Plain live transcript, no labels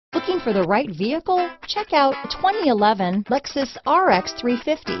Looking for the right vehicle? Check out 2011 Lexus RX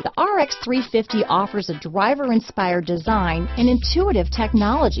 350. The RX 350 offers a driver-inspired design and intuitive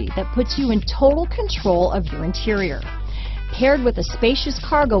technology that puts you in total control of your interior. Paired with a spacious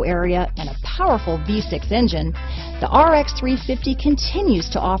cargo area and a powerful V6 engine, the RX 350 continues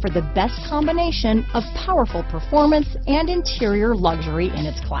to offer the best combination of powerful performance and interior luxury in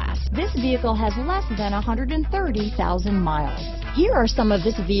its class. This vehicle has less than 130,000 miles. Here are some of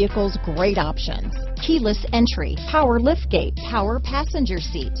this vehicle's great options: keyless entry, power liftgate, power passenger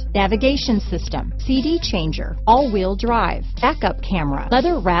seat, navigation system, CD changer, all-wheel drive, backup camera,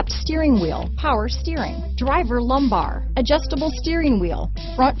 leather-wrapped steering wheel, power steering, driver lumbar, adjustable steering wheel,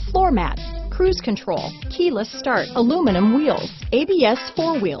 front floor mats, cruise control, keyless start, aluminum wheels, ABS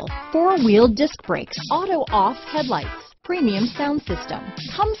four-wheel disc brakes, auto-off headlights, premium sound system.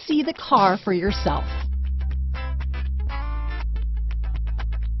 Come see the car for yourself.